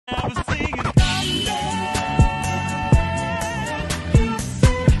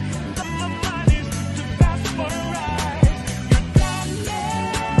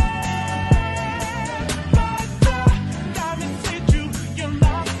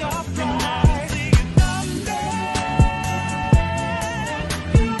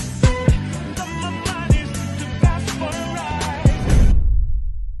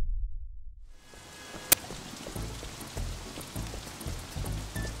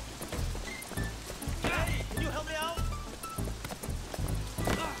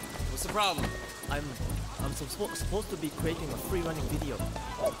problem? I'm supposed to be creating a free running video,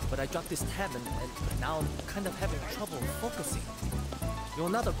 but I dropped this tab and now I'm kind of having trouble focusing. You're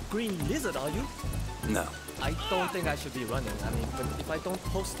not a green lizard, are you? No. I don't think I should be running. I mean, but if I don't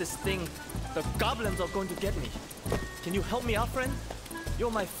post this thing, the goblins are going to get me. Can you help me out, friend?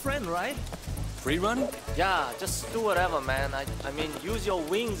 You're my friend, right? Free running? Yeah, just do whatever, man. I mean, use your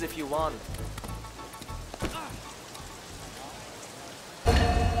wings if you want.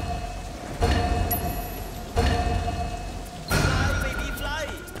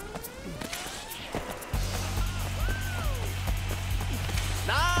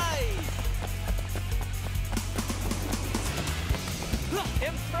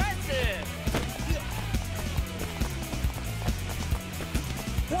 Impressive!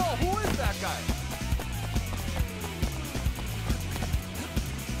 Whoa, who is that guy?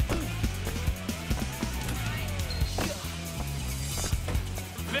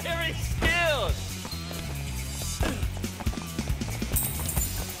 Very skilled!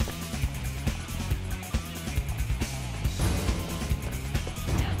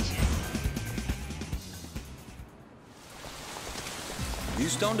 You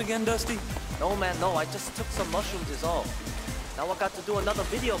stoned again, Dusty? No, man, no. I just took some mushrooms is all. Now I got to do another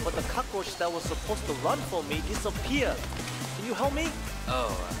video, but the cockroach that was supposed to run for me disappeared. Can you help me?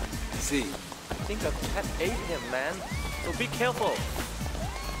 Oh, I see. I think a cat ate him, man. So be careful.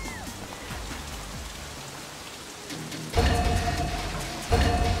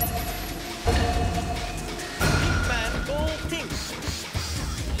 Pink man, go pink.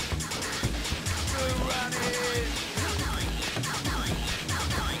 Good running!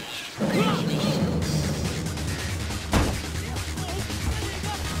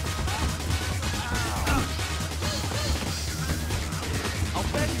 I'll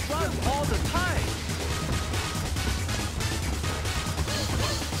bet he runs all the time.